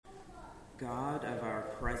God of our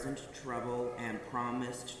present trouble and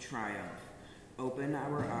promised triumph, open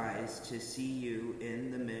our eyes to see you in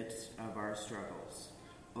the midst of our struggles.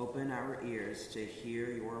 Open our ears to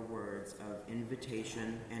hear your words of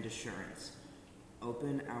invitation and assurance.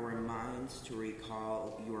 Open our minds to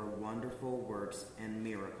recall your wonderful works and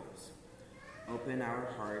miracles. Open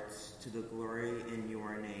our hearts to the glory in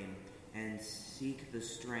your name and seek the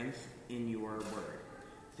strength in your word.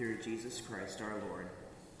 Through Jesus Christ our Lord.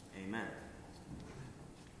 Amen.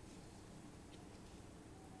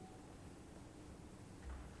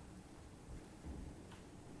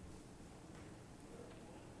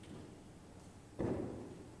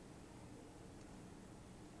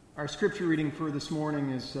 Our scripture reading for this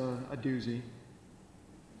morning is a doozy.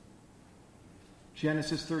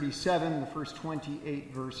 Genesis 37, the first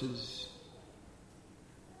 28 verses.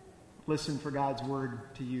 Listen for God's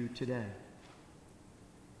word to you today.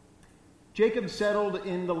 Jacob settled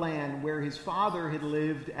in the land where his father had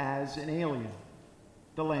lived as an alien,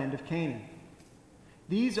 the land of Canaan.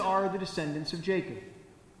 These are the descendants of Jacob.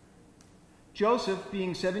 Joseph,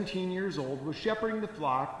 being 17 years old, was shepherding the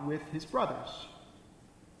flock with his brothers.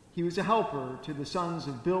 He was a helper to the sons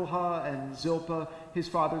of Bilhah and Zilpah, his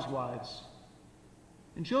father's wives.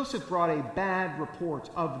 And Joseph brought a bad report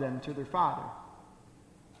of them to their father.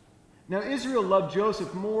 Now Israel loved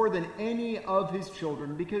Joseph more than any of his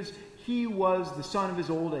children because he was the son of his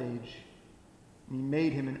old age, and he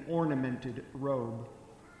made him an ornamented robe.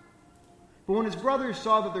 But when his brothers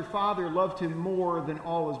saw that their father loved him more than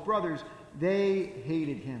all his brothers, they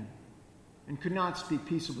hated him and could not speak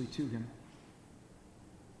peaceably to him.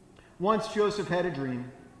 Once Joseph had a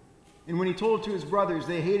dream, and when he told it to his brothers,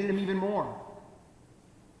 they hated him even more.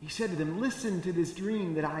 He said to them, "Listen to this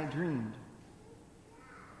dream that I dreamed.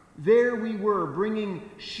 There we were, bringing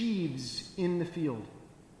sheaves in the field.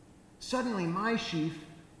 Suddenly my sheaf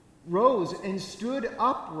rose and stood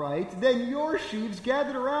upright. Then your sheaves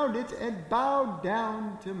gathered around it and bowed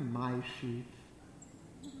down to my sheaf."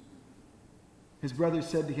 His brothers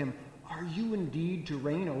said to him, "Are you indeed to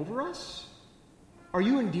reign over us? Are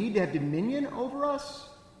you indeed to have dominion over us?"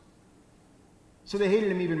 So they hated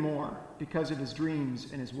him even more because of his dreams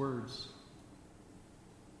and his words.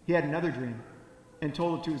 He had another dream and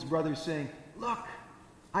told it to his brothers, saying, "Look,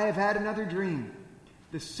 I have had another dream.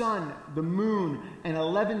 The sun, the moon, and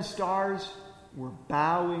 11 stars were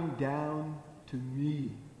bowing down to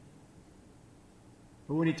me."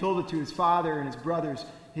 But when he told it to his father and his brothers,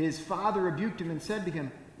 his father rebuked him and said to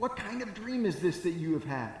him, "What kind of dream is this that you have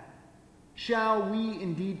had? Shall we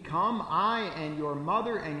indeed come, I and your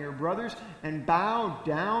mother and your brothers, and bow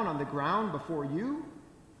down on the ground before you?"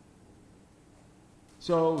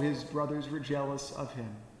 So his brothers were jealous of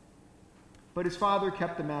him. But his father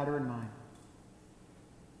kept the matter in mind.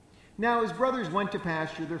 Now his brothers went to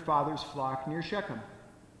pasture their father's flock near Shechem.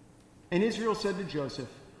 And Israel said to Joseph,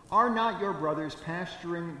 "Are not your brothers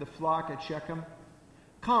pasturing the flock at Shechem?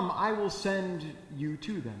 Come, I will send you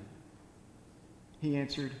to them." He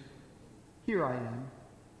answered, "Here I am."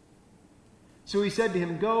 So he said to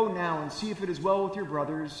him, "Go now and see if it is well with your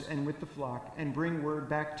brothers and with the flock, and bring word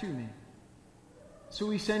back to me." So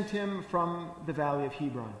he sent him from the valley of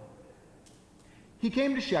Hebron. He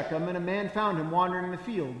came to Shechem, and a man found him wandering in the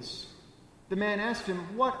fields. The man asked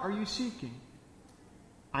him, "What are you seeking?"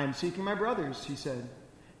 "I am seeking my brothers," he said.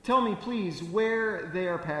 "Tell me, please, where they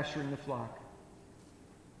are pasturing the flock."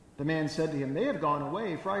 The man said to him, "They have gone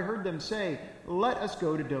away, for I heard them say, 'Let us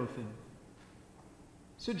go to Dothan.'"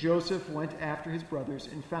 So Joseph went after his brothers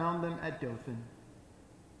and found them at Dothan.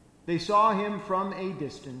 They saw him from a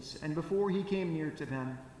distance, and before he came near to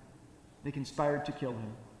them, they conspired to kill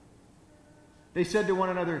him. They said to one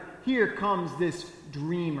another, "Here comes this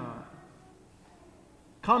dreamer.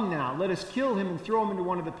 Come now, let us kill him and throw him into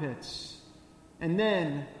one of the pits. And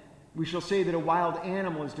then we shall say that a wild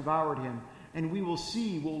animal has devoured him, and we will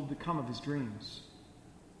see what will become of his dreams."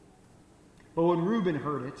 But when Reuben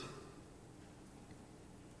heard it,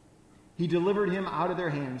 he delivered him out of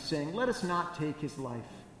their hands, saying, "Let us not take his life."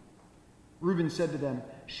 Reuben said to them,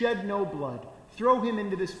 "Shed no blood. Throw him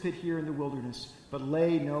into this pit here in the wilderness, but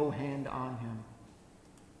lay no hand on him,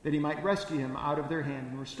 that he might rescue him out of their hand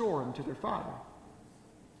and restore him to their father."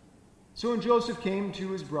 So when Joseph came to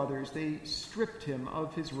his brothers, they stripped him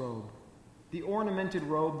of his robe, the ornamented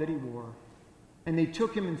robe that he wore, and they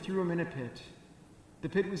took him and threw him in a pit. The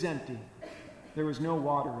pit was empty. There was no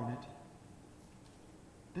water in it.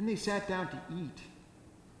 Then they sat down to eat.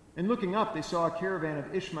 And looking up, they saw a caravan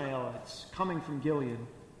of Ishmaelites coming from Gilead,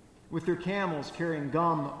 with their camels carrying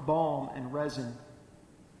gum, balm, and resin,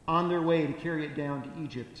 on their way to carry it down to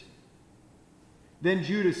Egypt. Then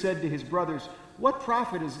Judah said to his brothers, what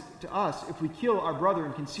profit is it to us if we kill our brother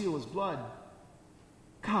and conceal his blood?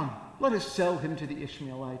 Come, let us sell him to the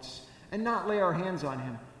Ishmaelites and not lay our hands on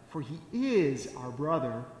him, for he is our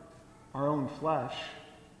brother, our own flesh."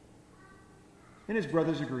 And his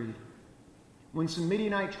brothers agreed. When some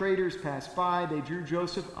Midianite traders passed by, they drew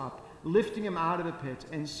Joseph up, lifting him out of the pit,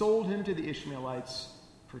 and sold him to the Ishmaelites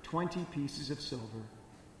for 20 pieces of silver.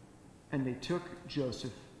 And they took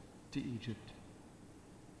Joseph to Egypt.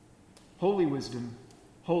 Holy wisdom,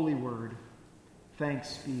 holy word,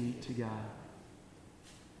 thanks be to God.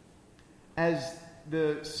 As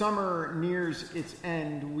the summer nears its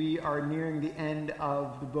end, we are nearing the end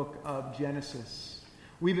of the book of Genesis.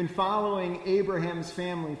 We've been following Abraham's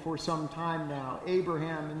family for some time now.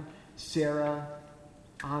 Abraham and Sarah,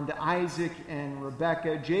 on to Isaac and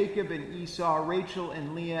Rebekah, Jacob and Esau, Rachel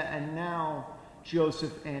and Leah, and now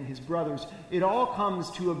Joseph and his brothers. It all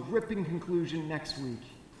comes to a gripping conclusion next week.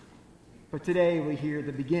 But today we hear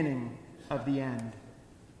the beginning of the end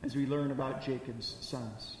as we learn about Jacob's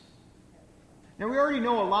sons. Now we already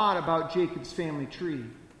know a lot about Jacob's family tree.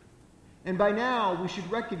 And by now, we should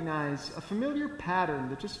recognize a familiar pattern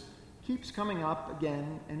that just keeps coming up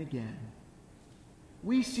again and again.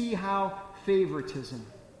 We see how favoritism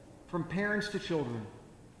from parents to children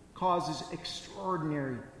causes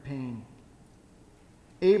extraordinary pain.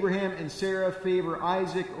 Abraham and Sarah favor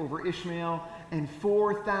Isaac over Ishmael, and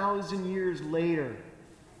 4,000 years later,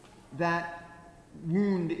 that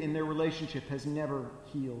wound in their relationship has never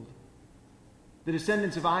healed. The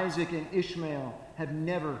descendants of Isaac and Ishmael have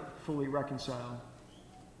never fully reconciled.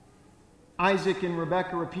 Isaac and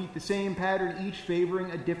Rebekah repeat the same pattern, each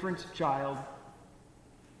favoring a different child.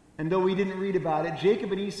 And though we didn't read about it,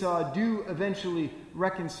 Jacob and Esau do eventually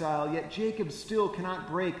reconcile, yet Jacob still cannot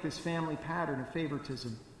break this family pattern of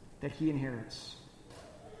favoritism that he inherits.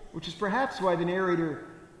 Which is perhaps why the narrator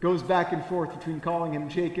goes back and forth between calling him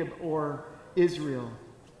Jacob or Israel.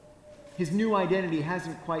 His new identity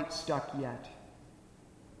hasn't quite stuck yet.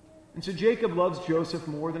 And so Jacob loves Joseph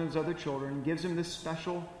more than his other children and gives him this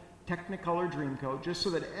special Technicolor dream coat just so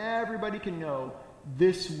that everybody can know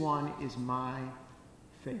this one is my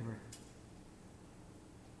favorite.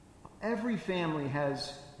 Every family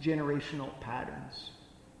has generational patterns,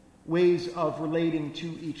 ways of relating to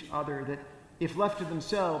each other that, if left to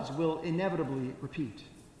themselves, will inevitably repeat.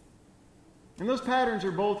 And those patterns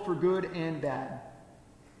are both for good and bad.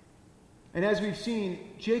 And as we've seen,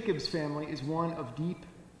 Jacob's family is one of deep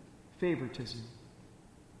favoritism.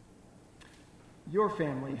 Your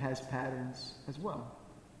family has patterns as well,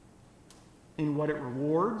 in what it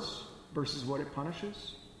rewards versus what it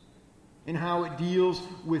punishes, in how it deals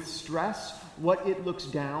with stress, what it looks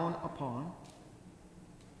down upon.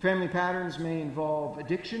 Family patterns may involve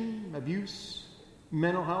addiction, abuse,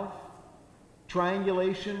 mental health,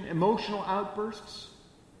 triangulation, emotional outbursts,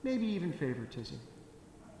 maybe even favoritism.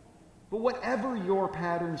 But whatever your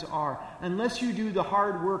patterns are, unless you do the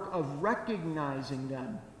hard work of recognizing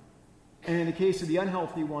them, and in the case of the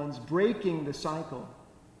unhealthy ones, breaking the cycle,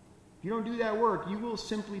 if you don't do that work, you will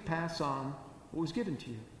simply pass on what was given to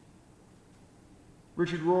you.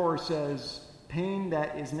 Richard Rohr says, pain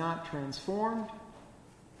that is not transformed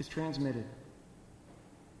is transmitted.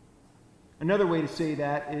 Another way to say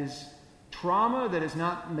that is trauma that is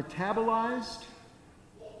not metabolized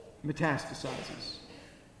metastasizes.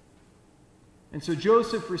 And so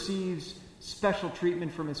Joseph receives special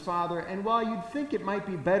treatment from his father, and while you'd think it might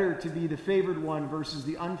be better to be the favored one versus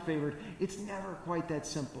the unfavored, it's never quite that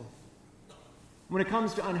simple. When it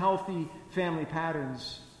comes to unhealthy family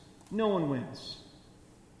patterns, no one wins.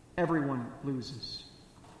 Everyone loses.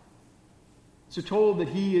 So told that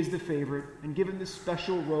he is the favorite and given this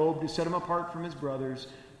special robe to set him apart from his brothers,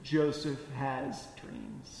 Joseph has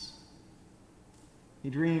dreams. He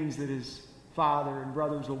dreams that his father and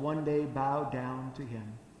brothers will one day bow down to him.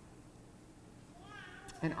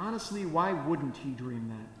 And honestly, why wouldn't he dream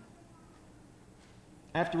that?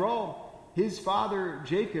 After all, his father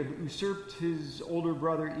Jacob usurped his older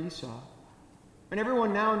brother Esau. And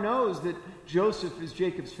everyone now knows that Joseph is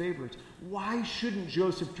Jacob's favorite. Why shouldn't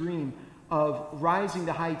Joseph dream of rising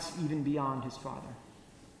to heights even beyond his father?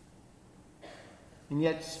 And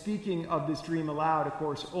yet, speaking of this dream aloud, of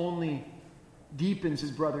course, only deepens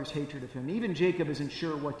his brother's hatred of him. Even Jacob isn't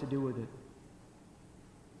sure what to do with it.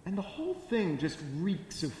 And the whole thing just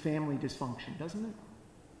reeks of family dysfunction, doesn't it?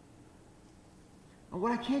 And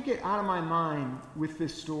what I can't get out of my mind with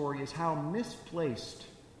this story is how misplaced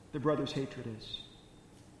the brothers' hatred is.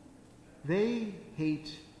 They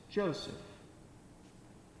hate Joseph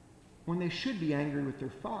when they should be angry with their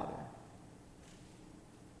father.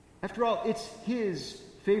 After all, it's his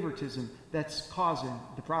favoritism that's causing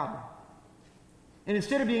the problem. And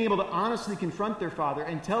instead of being able to honestly confront their father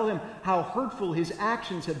and tell him how hurtful his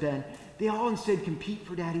actions have been, they all instead compete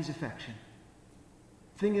for Daddy's affection,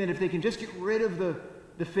 thinking that if they can just get rid of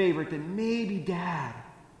the favorite, then maybe Dad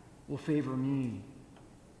will favor me.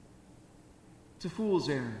 It's a fool's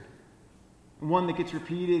errand, and one that gets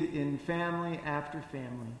repeated in family after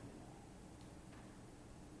family.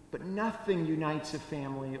 But nothing unites a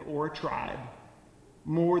family or a tribe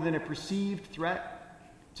more than a perceived threat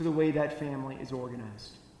to the way that family is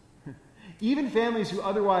organized. Even families who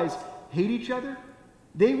otherwise hate each other,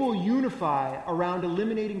 they will unify around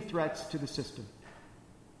eliminating threats to the system.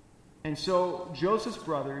 And so Joseph's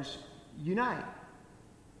brothers unite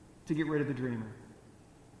to get rid of the dreamer.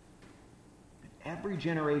 Every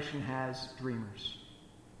generation has dreamers.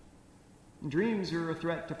 And dreams are a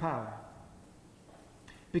threat to power.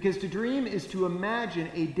 Because to dream is to imagine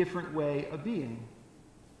a different way of being.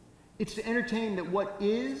 It's to entertain that what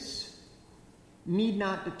is need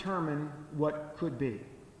not determine what could be.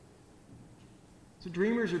 So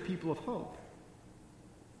dreamers are people of hope.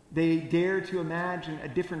 They dare to imagine a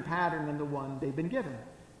different pattern than the one they've been given.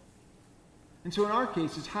 And so in our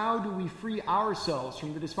cases, how do we free ourselves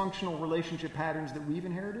from the dysfunctional relationship patterns that we've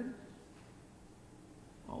inherited?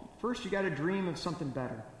 Well, first you got to dream of something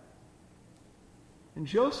better. And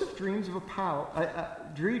Joseph dreams of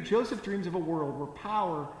Joseph dreams of a world where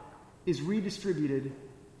power is redistributed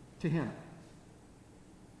to him.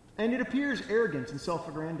 And it appears arrogant and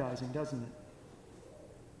self-aggrandizing, doesn't it?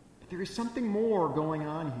 But there is something more going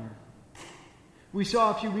on here. We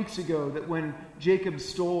saw a few weeks ago that when Jacob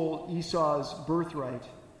stole Esau's birthright,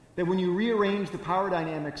 that when you rearrange the power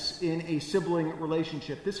dynamics in a sibling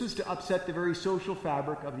relationship, this was to upset the very social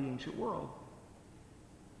fabric of the ancient world.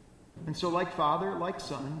 And so like father, like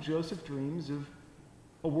son, Joseph dreams of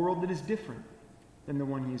a world that is different than the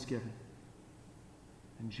one he is given.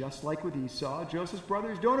 And just like with Esau, Joseph's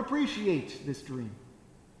brothers don't appreciate this dream.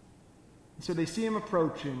 And so they see him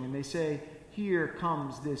approaching and they say, "Here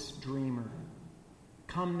comes this dreamer.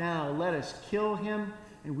 Come now, let us kill him,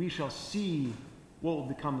 and we shall see what will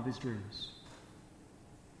become of his dreams."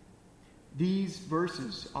 These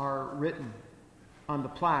verses are written on the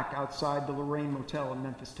plaque outside the Lorraine Motel in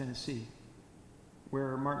Memphis, Tennessee,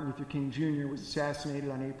 where Martin Luther King Jr. was assassinated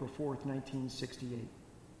on April 4th, 1968.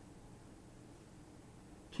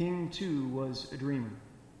 King, too, was a dreamer,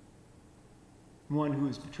 one who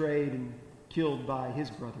was betrayed and killed by his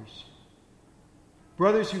brothers.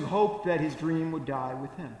 Brothers who hoped that his dream would die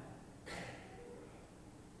with him.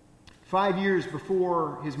 5 years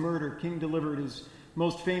before his murder, King delivered his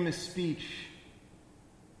most famous speech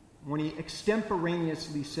when he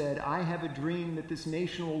extemporaneously said, "I have a dream that this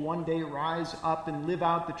nation will one day rise up and live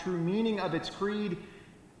out the true meaning of its creed.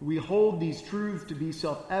 We hold these truths to be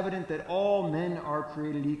self-evident, that all men are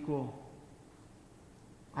created equal.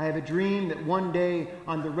 I have a dream that one day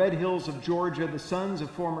on the red hills of Georgia, the sons of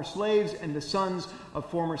former slaves and the sons of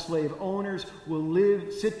former slave owners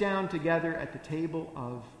will sit down together at the table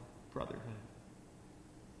of brotherhood."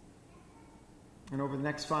 And over the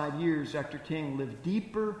next 5 years, Dr. King lived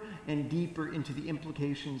deeper and deeper into the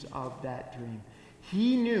implications of that dream.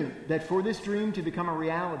 He knew that for this dream to become a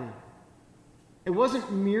reality, it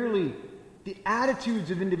wasn't merely the attitudes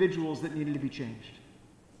of individuals that needed to be changed.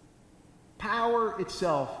 Power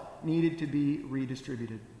itself needed to be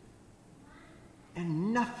redistributed.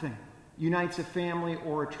 And nothing unites a family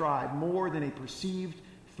or a tribe more than a perceived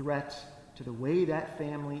threat to the way that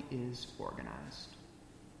family is organized.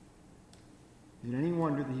 Is it any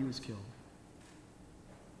wonder that he was killed?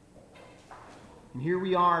 And here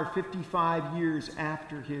we are 55 years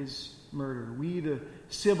after his murder. We, the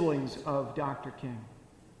siblings of Dr. King,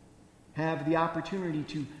 have the opportunity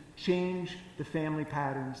to change the family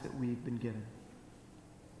patterns that we've been given.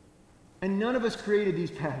 And none of us created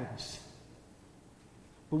these patterns,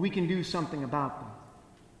 but we can do something about them.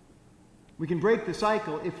 We can break the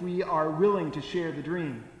cycle if we are willing to share the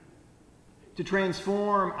dream, to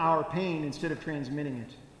transform our pain instead of transmitting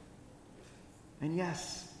it. And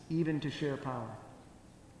yes, even to share power.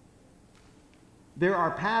 There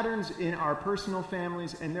are patterns in our personal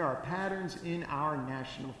families and there are patterns in our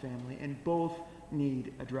national family, and both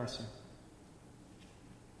need addressing.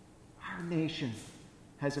 Our nation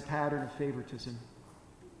has a pattern of favoritism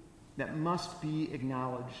that must be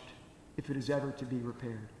acknowledged if it is ever to be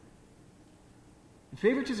repaired. And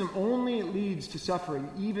favoritism only leads to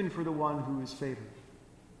suffering, even for the one who is favored.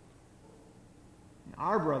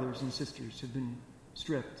 Our brothers and sisters have been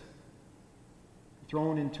stripped,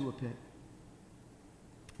 thrown into a pit.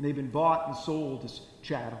 And they've been bought and sold as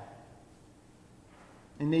chattel.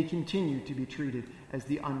 And they continue to be treated as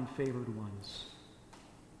the unfavored ones.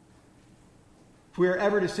 If we are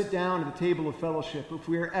ever to sit down at the table of fellowship, if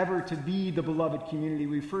we are ever to be the beloved community,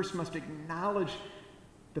 we first must acknowledge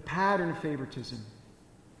the pattern of favoritism,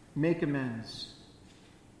 make amends,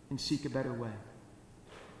 and seek a better way.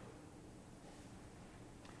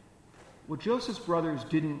 What Joseph's brothers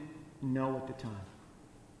didn't know at the time,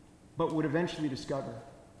 but would eventually discover,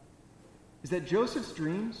 is that Joseph's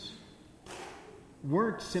dreams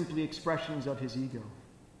weren't simply expressions of his ego.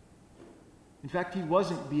 In fact, he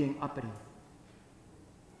wasn't being uppity.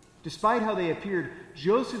 Despite how they appeared,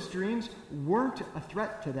 Joseph's dreams weren't a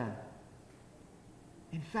threat to them.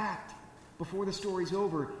 In fact, before the story's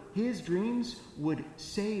over, his dreams would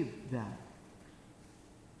save them.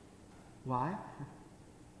 Why?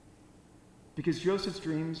 Because Joseph's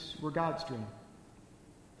dreams were God's dream.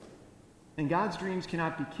 And God's dreams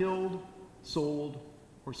cannot be killed, sold,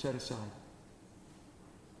 or set aside.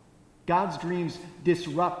 God's dreams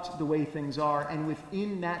disrupt the way things are, and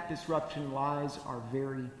within that disruption lies our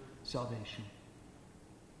very salvation.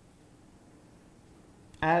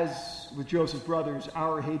 As with Joseph's brothers,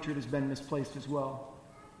 our hatred has been misplaced as well.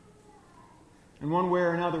 In one way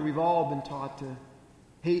or another, we've all been taught to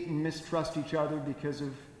hate and mistrust each other because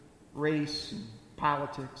of race and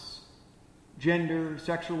politics, gender,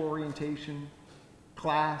 sexual orientation,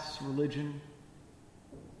 class, religion.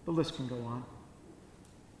 The list can go on.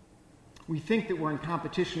 We think that we're in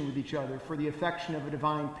competition with each other for the affection of a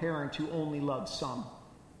divine parent who only loves some,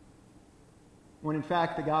 when in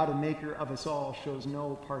fact the God and maker of us all shows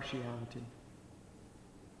no partiality.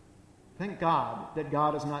 Thank God that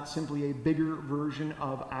God is not simply a bigger version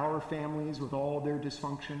of our families with all their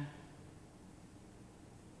dysfunction.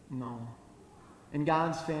 No. In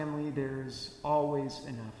God's family, there's always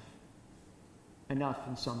enough. Enough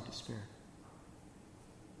and some to spare.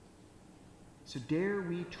 So dare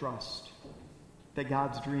we trust that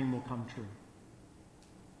God's dream will come true.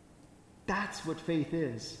 That's what faith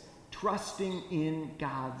is. Trusting in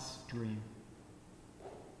God's dream.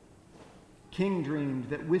 King dreamed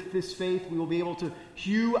that with this faith we will be able to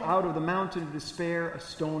hew out of the mountain of despair a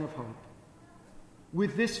stone of hope.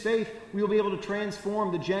 With this faith we will be able to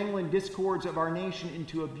transform the jangling discords of our nation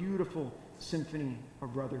into a beautiful symphony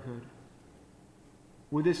of brotherhood.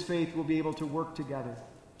 With this faith we'll be able to work together,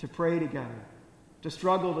 to pray together, to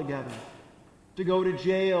struggle together, to go to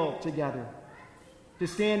jail together, to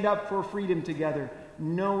stand up for freedom together,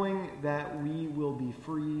 knowing that we will be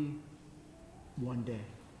free one day.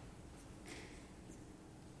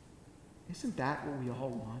 Isn't that what we all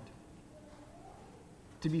want?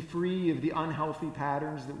 To be free of the unhealthy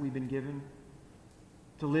patterns that we've been given,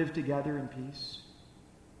 to live together in peace.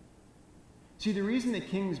 See, the reason the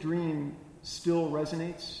king's dream still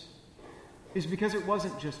resonates is because it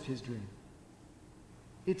wasn't just his dream.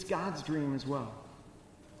 It's God's dream as well.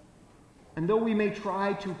 And though we may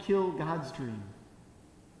try to kill God's dream,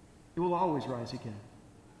 it will always rise again.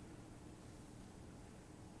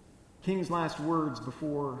 King's last words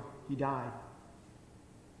before he died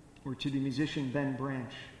were to the musician Ben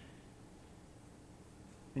Branch.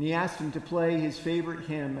 And he asked him to play his favorite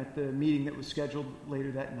hymn at the meeting that was scheduled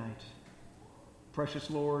later that night. Precious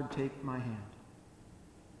Lord, take my hand.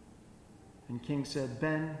 And King said,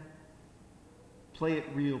 Ben, play it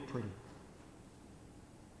real pretty.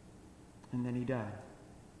 And then he died.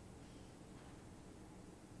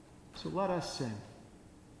 So let us sing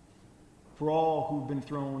for all who've been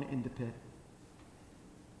thrown in the pit,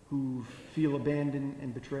 who feel abandoned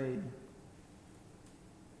and betrayed.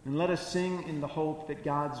 And let us sing in the hope that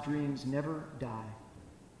God's dreams never die,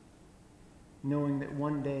 knowing that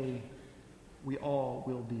one day we all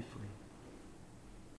will be free.